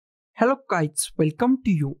Hello guys, welcome to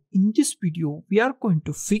you. In this video, we are going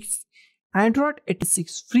to fix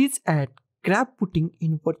Android86 freeze at GRUB booting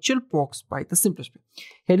in VirtualBox by the simplest way.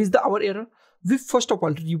 Here is our error. We first of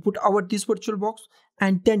all reboot this VirtualBox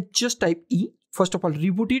and then just type E. First of all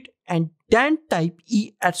reboot it and then type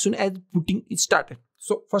E as soon as booting is started.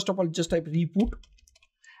 So first of all just type reboot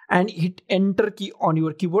and hit enter key on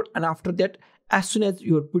your keyboard, and after that as soon as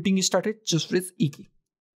your booting is started just press E key.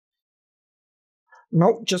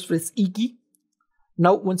 Now just press E key.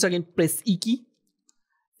 Now once again press E key.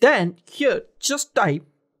 Then here just type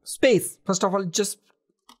space. First of all just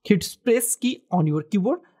hit space key on your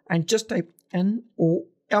keyboard and just type NOMODESET.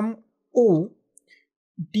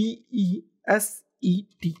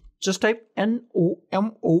 Just type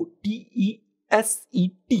NOMODESET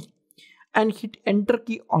and hit enter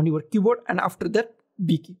key on your keyboard, and after that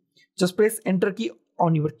B key. Just press enter key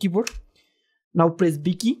on your keyboard. Now press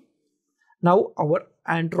B key. Now our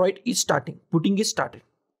Android is starting. Booting is started.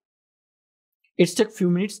 It's take few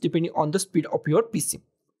minutes depending on the speed of your PC.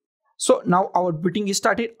 So now our booting is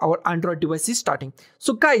started. Our Android device is starting.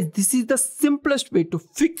 So guys, this is the simplest way to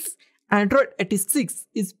fix Android86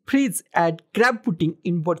 is freeze at GRUB booting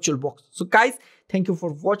in VirtualBox. So guys, thank you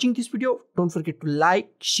for watching this video. Don't forget to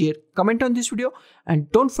like, share, comment on this video,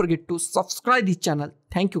 and don't forget to subscribe this channel.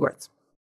 Thank you guys.